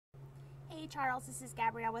Hey Charles, this is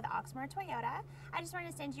Gabrielle with Oxmoor Toyota. I just wanted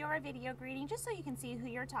to send you a video greeting just so you can see who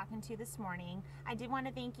you're talking to this morning. I did want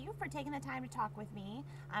to thank you for taking the time to talk with me.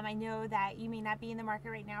 I know that you may not be in the market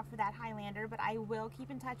right now for that Highlander, but I will keep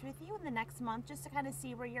in touch with you in the next month just to kind of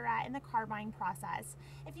see where you're at in the car buying process.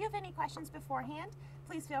 If you have any questions beforehand,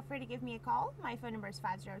 please feel free to give me a call. My phone number is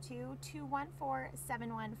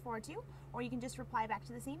 502-214-7142, or you can just reply back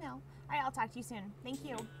to this email. All right, I'll talk to you soon. Thank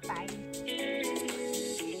you. Bye.